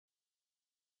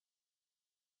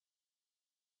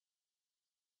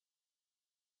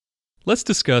Let's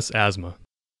discuss asthma.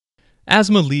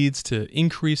 Asthma leads to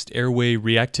increased airway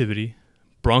reactivity,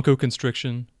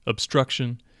 bronchoconstriction,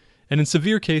 obstruction, and in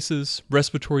severe cases,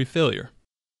 respiratory failure.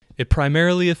 It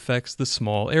primarily affects the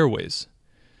small airways.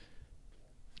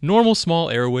 Normal small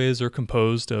airways are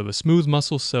composed of a smooth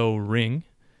muscle cell ring,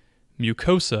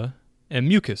 mucosa, and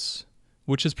mucus,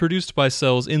 which is produced by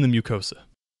cells in the mucosa.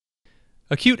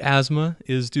 Acute asthma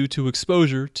is due to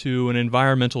exposure to an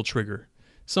environmental trigger,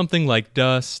 something like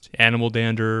dust, animal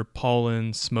dander,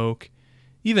 pollen, smoke,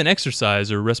 even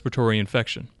exercise or respiratory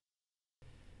infection.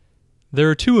 There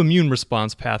are two immune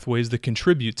response pathways that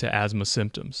contribute to asthma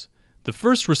symptoms. The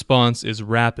first response is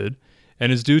rapid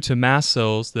and is due to mast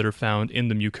cells that are found in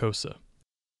the mucosa.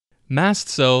 Mast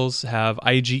cells have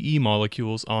IgE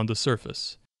molecules on the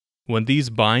surface. When these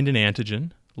bind an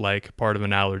antigen, like part of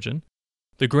an allergen,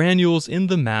 the granules in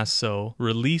the mast cell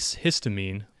release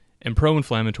histamine and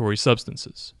pro-inflammatory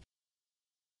substances.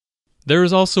 There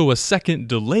is also a second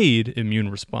delayed immune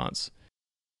response.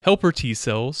 Helper T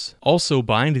cells also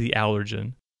bind the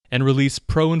allergen and release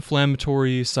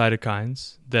pro-inflammatory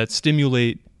cytokines that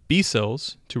stimulate B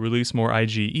cells to release more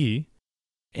IgE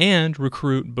and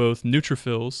recruit both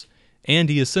neutrophils and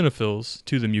eosinophils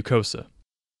to the mucosa.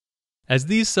 As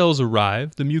these cells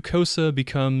arrive, the mucosa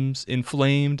becomes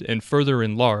inflamed and further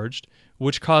enlarged,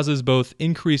 which causes both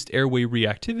increased airway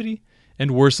reactivity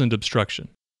and worsened obstruction.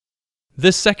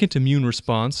 This second immune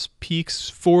response peaks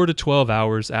 4 to 12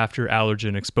 hours after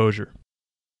allergen exposure.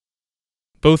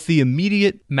 Both the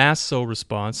immediate mast cell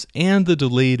response and the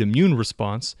delayed immune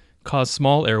response cause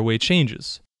small airway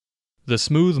changes. The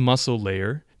smooth muscle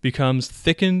layer becomes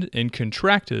thickened and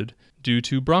contracted due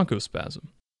to bronchospasm.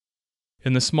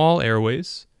 In the small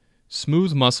airways,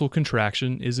 smooth muscle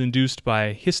contraction is induced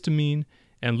by histamine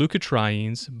and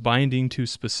leukotrienes binding to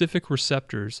specific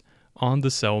receptors on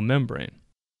the cell membrane.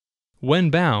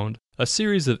 When bound, a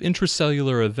series of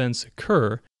intracellular events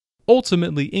occur,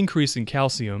 ultimately increasing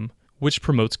calcium, which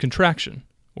promotes contraction,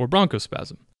 or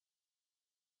bronchospasm.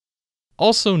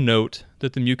 Also note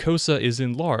that the mucosa is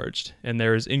enlarged and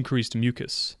there is increased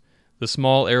mucus. The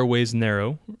small airways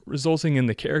narrow, resulting in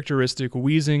the characteristic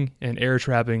wheezing and air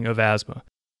trapping of asthma.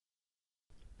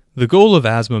 The goal of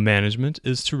asthma management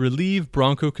is to relieve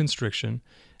bronchoconstriction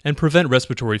and prevent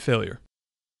respiratory failure.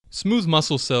 Smooth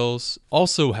muscle cells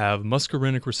also have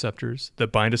muscarinic receptors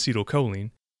that bind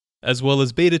acetylcholine, as well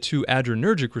as beta-2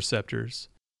 adrenergic receptors.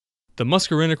 The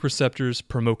muscarinic receptors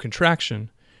promote contraction,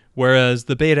 whereas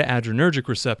the beta-adrenergic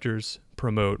receptors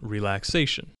promote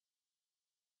relaxation.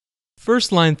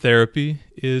 First-line therapy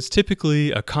is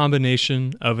typically a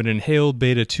combination of an inhaled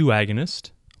beta-2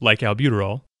 agonist, like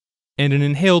albuterol, and an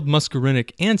inhaled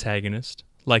muscarinic antagonist,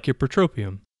 like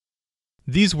ipratropium.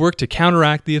 These work to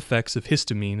counteract the effects of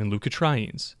histamine and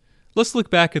leukotrienes. Let's look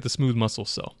back at the smooth muscle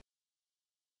cell.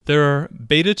 There are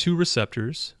beta-2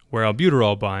 receptors, where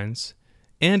albuterol binds,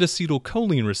 and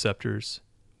acetylcholine receptors,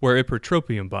 where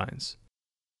ipratropium binds.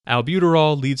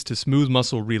 Albuterol leads to smooth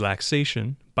muscle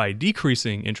relaxation by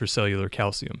decreasing intracellular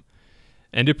calcium,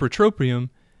 and ipratropium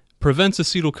prevents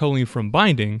acetylcholine from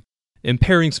binding,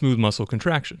 impairing smooth muscle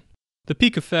contraction. The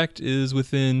peak effect is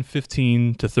within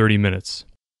 15 to 30 minutes.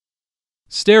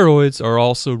 Steroids are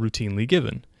also routinely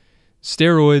given.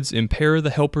 Steroids impair the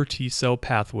helper T cell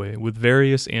pathway with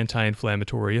various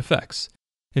anti-inflammatory effects,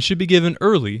 and should be given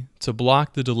early to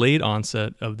block the delayed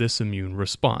onset of this immune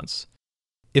response.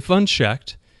 If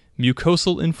unchecked,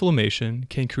 mucosal inflammation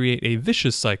can create a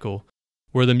vicious cycle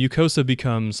where the mucosa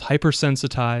becomes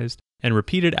hypersensitized and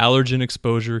repeated allergen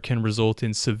exposure can result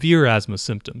in severe asthma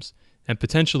symptoms and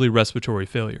potentially respiratory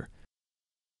failure.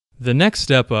 The next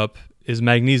step up is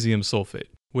magnesium sulfate,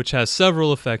 which has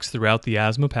several effects throughout the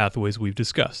asthma pathways we've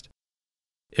discussed.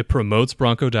 It promotes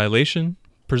bronchodilation,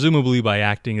 presumably by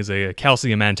acting as a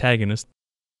calcium antagonist.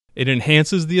 It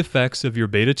enhances the effects of your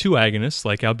beta-2 agonists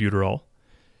like albuterol.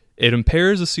 It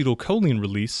impairs acetylcholine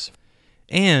release,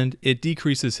 and it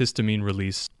decreases histamine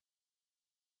release.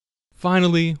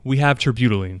 Finally, we have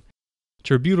terbutaline.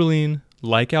 Terbutaline,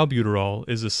 like albuterol,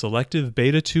 is a selective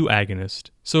beta-2 agonist,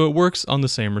 so it works on the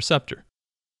same receptor.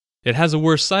 It has a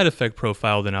worse side effect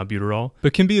profile than albuterol,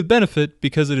 but can be a benefit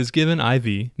because it is given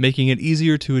IV, making it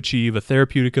easier to achieve a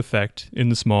therapeutic effect in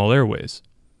the small airways.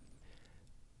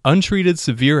 Untreated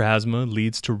severe asthma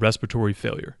leads to respiratory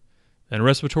failure, and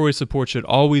respiratory support should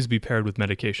always be paired with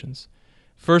medications.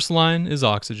 First line is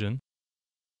oxygen.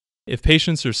 If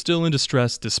patients are still in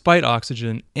distress despite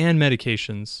oxygen and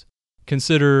medications,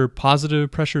 consider positive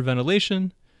pressure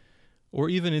ventilation or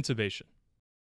even intubation.